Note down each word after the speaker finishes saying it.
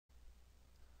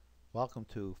Welcome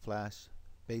to Flash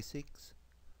Basics,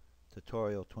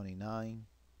 Tutorial 29,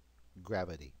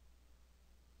 Gravity.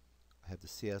 I have the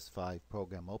CS5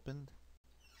 program opened,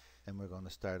 and we're going to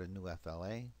start a new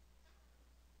FLA,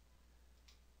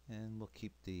 and we'll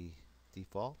keep the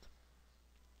default.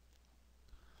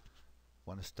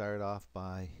 Want to start off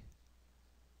by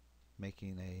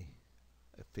making a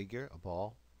figure, a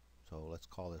ball. So let's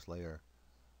call this layer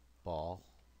ball,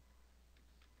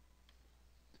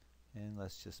 and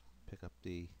let's just pick up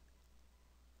the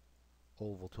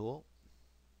oval tool,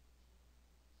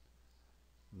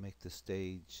 make the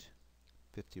stage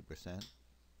 50%,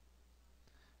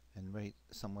 and right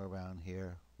somewhere around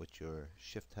here with your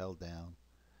shift held down,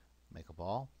 make a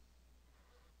ball.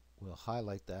 We'll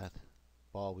highlight that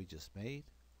ball we just made,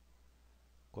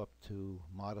 go up to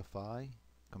modify,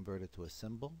 convert it to a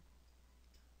symbol,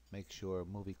 make sure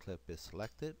movie clip is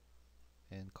selected,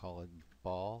 and call it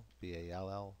ball,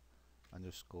 BALL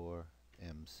underscore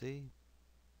MC.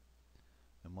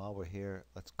 And while we're here,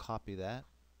 let's copy that,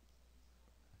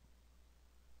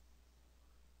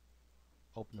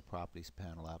 open the properties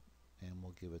panel up, and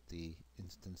we'll give it the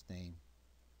instance name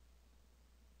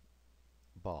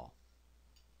ball.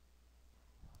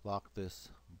 Lock this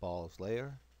balls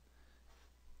layer,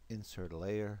 insert a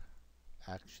layer,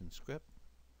 action script,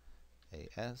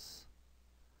 AS,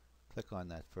 click on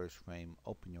that first frame,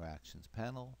 open your actions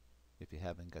panel. If you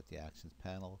haven't got the actions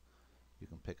panel, you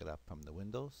can pick it up from the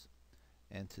windows.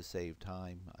 And to save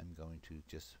time, I'm going to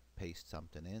just paste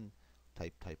something in,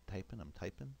 typing, I'm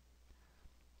typing.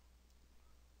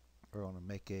 We're going to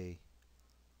make a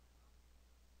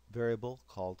variable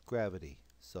called gravity.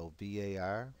 So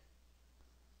VAR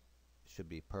should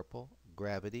be purple,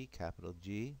 gravity, capital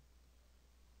G,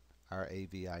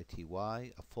 RAVITY,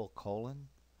 a full colon,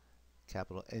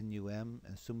 capital NUM,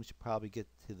 and as soon as you probably get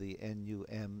to the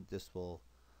NUM,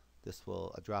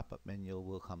 a drop-up menu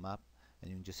will come up, and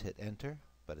you can just hit enter,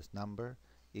 but its number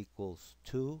equals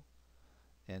 2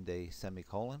 and a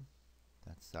semicolon.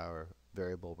 That's our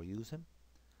variable we're using.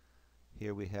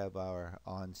 Here we have our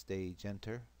on stage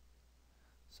enter.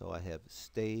 So I have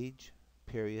stage,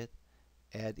 period,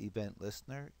 add event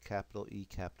listener, capital E,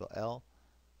 capital L.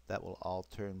 That will all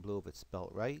turn blue if it's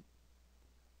spelled right.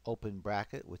 Open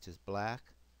bracket, which is black,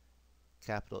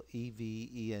 capital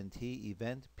EVENT,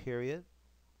 event, period.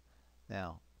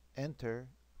 Now, enter,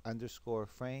 underscore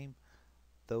frame,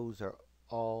 those are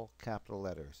all capital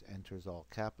letters. Enter is all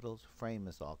capitals, frame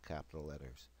is all capital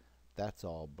letters. That's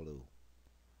all blue.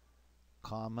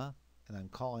 Comma, and I'm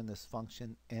calling this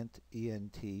function ent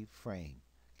frame,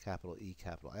 capital E,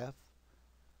 capital F.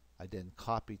 I then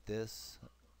copied this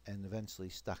and eventually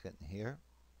stuck it in here.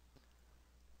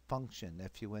 Function,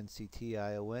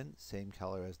 FUNCTION, same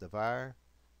color as the var.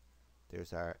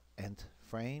 There's our ent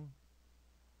frame.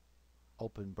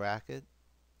 Open bracket,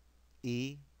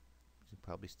 E, you should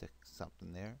probably stick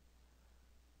something there.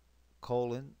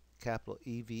 Colon, capital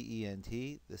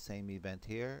EVENT, the same event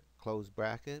here. Close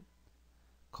bracket,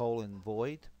 colon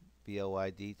void,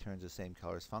 VOID turns the same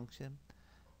color as function.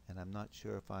 And I'm not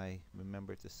sure if I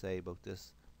remember to say about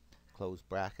this close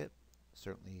bracket,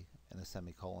 certainly in a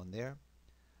semicolon there.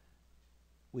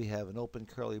 We have an open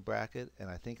curly bracket, and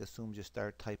I think as soon as you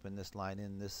start typing this line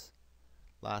in, this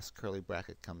last curly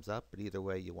bracket comes up, but either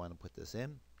way you want to put this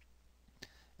in.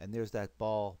 And there's that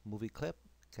ball movie clip,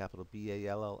 capital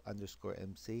BALL underscore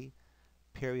MC,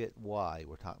 period Y.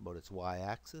 We're talking about its Y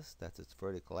axis, that's its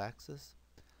vertical axis,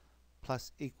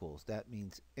 plus equals, that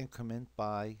means increment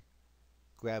by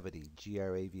gravity,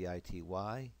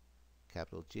 GRAVITY,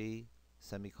 capital G,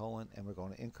 semicolon, and we're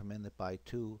going to increment it by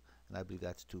 2, and I believe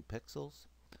that's 2 pixels.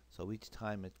 So each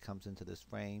time it comes into this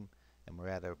frame, and we're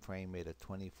at a frame rate of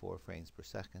 24 frames per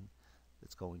second,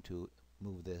 it's going to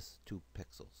move this 2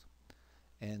 pixels.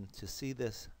 And to see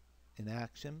this in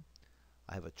action,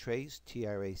 I have a trace,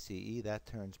 TRACE, that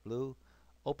turns blue,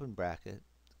 open bracket,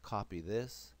 copy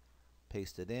this,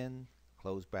 paste it in,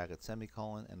 close bracket,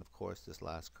 semicolon, and of course this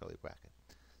last curly bracket.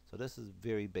 So this is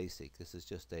very basic. This is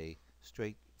just a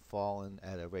straight falling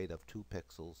at a rate of 2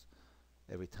 pixels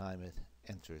every time it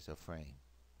enters a frame.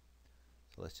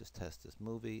 So let's just test this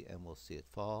movie and we'll see it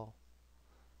fall.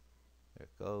 There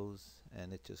it goes,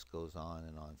 and it just goes on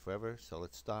and on forever. So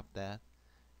let's stop that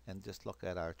and just look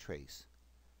at our trace.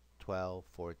 12,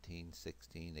 14,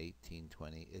 16, 18,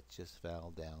 20. It just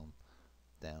fell down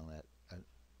at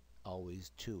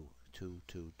always 2, 2,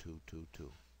 2, 2, 2,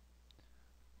 2.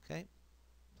 Okay,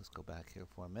 let's go back here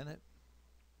for a minute.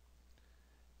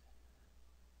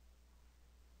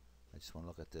 I just want to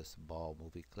look at this ball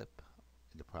movie clip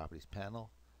in the properties panel,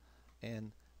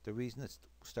 and the reason it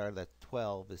started at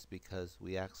 12 is because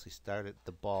we actually started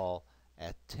the ball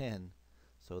at 10.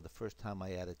 So the first time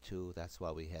I added 2, that's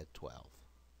why we had 12.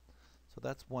 So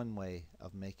that's one way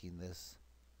of making this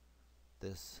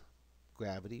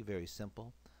gravity very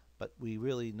simple. But we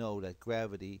really know that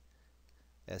gravity,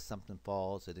 as something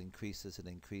falls, it increases, it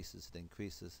increases, it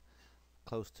increases,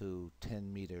 close to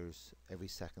 10 meters every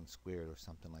second squared or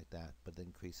something like that. But it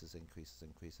increases, increases,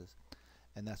 increases.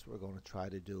 And that's what we're going to try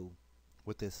to do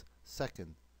with this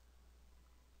second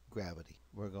gravity.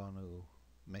 We're going to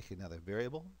make another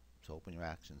variable. So open your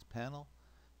actions panel,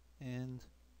 and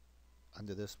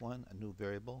under this one, a new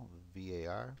variable,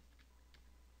 var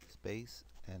space,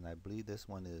 and I believe this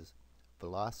one is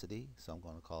velocity, so I'm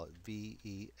going to call it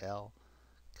VEL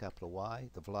capital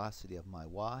Y, the velocity of my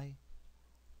Y,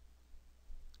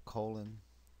 colon,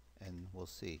 and we'll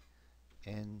see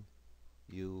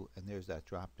NU, and there's that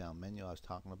drop down menu I was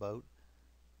talking about,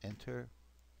 enter,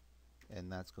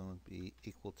 and that's going to be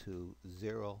equal to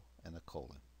 0 and a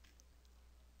colon.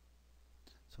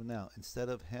 So now, instead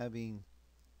of having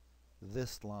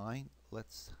this line,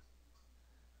 let's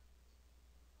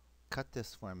cut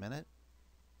this for a minute.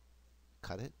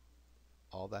 Cut it.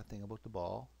 All that thing about the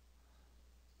ball.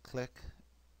 Click,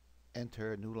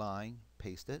 enter a new line,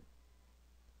 paste it.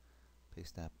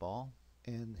 Paste that ball.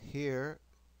 And here,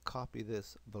 copy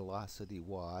this velocity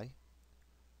Y.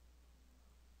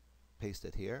 Paste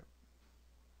it here.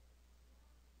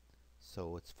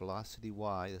 So it's velocity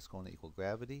Y that's going to equal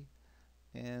gravity.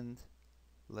 And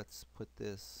let's put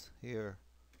this here,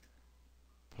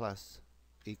 plus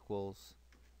equals,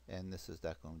 and this is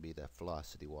that going to be that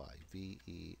velocity Y,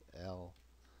 VEL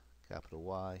capital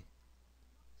Y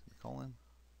colon,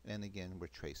 and again we're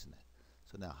tracing it.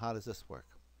 So now how does this work?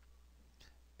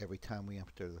 Every time we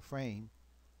enter the frame,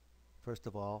 first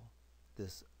of all,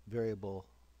 this variable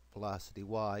velocity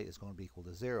Y is going to be equal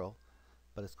to 0,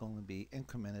 but it's going to be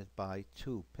incremented by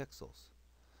 2 pixels.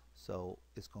 So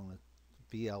it's going to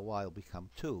VLY will become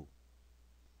 2.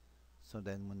 So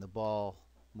then when the ball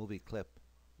movie clip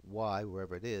Y,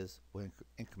 wherever it is, will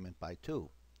increment by 2.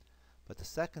 But the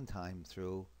second time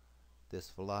through,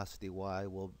 this velocity Y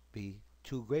will be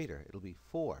 2 greater. It'll be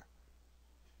 4.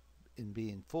 In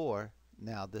being 4,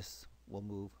 now this will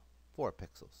move 4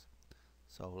 pixels.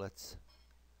 So let's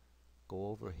go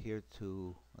over here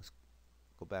to, let's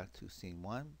go back to scene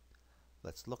 1.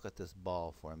 Let's look at this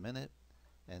ball for a minute,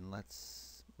 and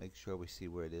let's make sure we see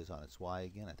where it is on its Y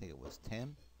again. I think it was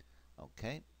 10.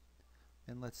 Okay.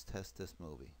 And let's test this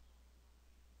movie.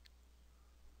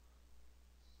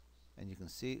 And you can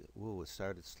see, ooh, it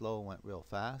started slow, went real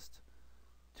fast.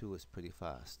 2 is pretty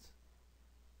fast.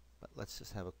 But let's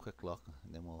just have a quick look,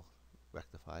 and then we'll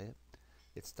rectify it.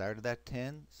 It started at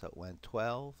 10, so it went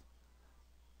 12.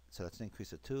 So that's an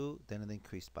increase of 2. Then it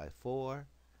increased by 4.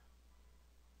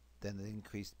 Then it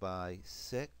increased by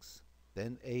 6.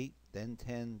 Then 8, then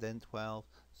 10, then 12.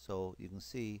 So you can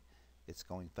see it's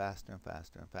going faster and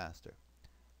faster and faster,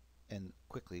 and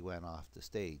quickly went off the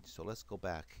stage. So let's go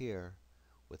back here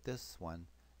with this one,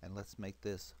 and let's make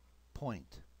this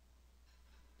point.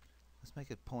 Let's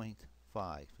make it 0.5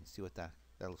 and see what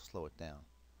that'll slow it down.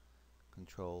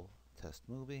 Control test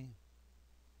movie.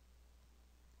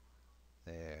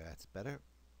 There, that's better.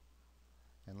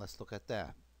 And let's look at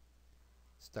that.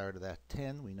 Started at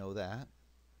 10, we know that.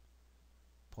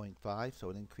 0.5, so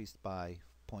it increased by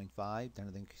 0.5, then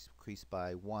it increased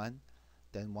by 1,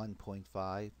 then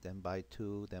 1.5, then by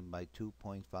 2, then by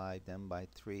 2.5, then by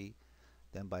 3,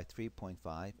 then by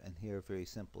 3.5, and here very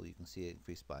simple, you can see it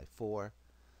increased by 4.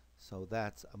 So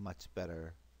that's a much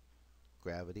better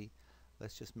gravity.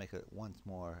 Let's just make it once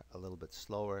more a little bit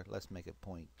slower. Let's make it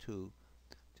 0.2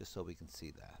 just so we can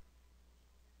see that.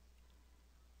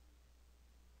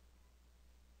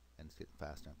 And it's getting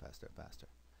faster and faster and faster.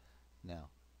 Now,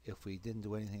 if we didn't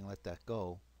do anything, let that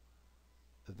go,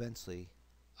 eventually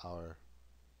our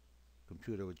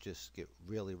computer would just get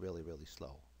really, really, really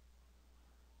slow.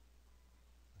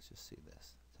 Let's just see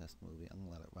this. Test movie. I'm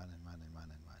going to let it run and run and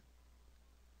run and run.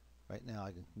 Right now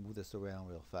I can move this around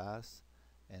real fast,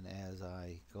 and as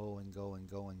I go and go and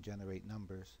go and generate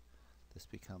numbers, this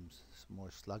becomes more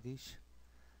sluggish,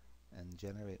 and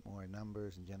generate more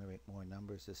numbers and generate more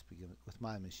numbers. This begins with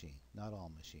my machine, not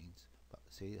all machines. But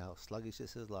see how sluggish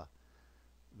this is? La.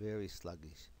 Very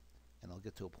sluggish. And I'll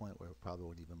get to a point where it probably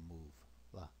won't even move.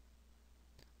 La.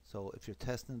 So if you're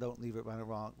testing, don't leave it run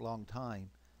a long time,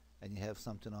 and you have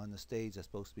something on the stage that's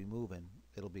supposed to be moving,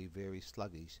 it'll be very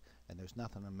sluggish, and there's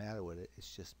nothing the matter with it.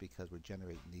 It's just because we're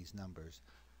generating these numbers.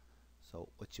 So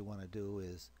what you want to do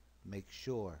is make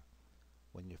sure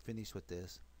when you're finished with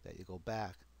this that you go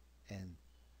back and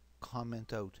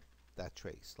comment out that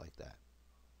trace like that.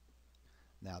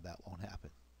 Now that won't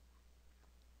happen.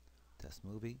 Test this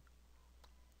movie.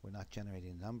 We're not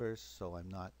generating numbers, so I'm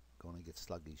not going to get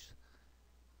sluggish.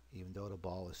 Even though the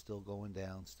ball is still going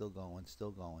down, still going,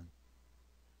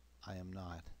 I am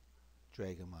not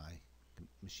dragging my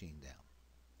machine down.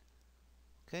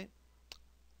 Okay,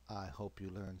 I hope you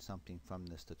learned something from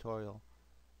this tutorial,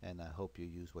 and I hope you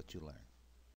use what you learned.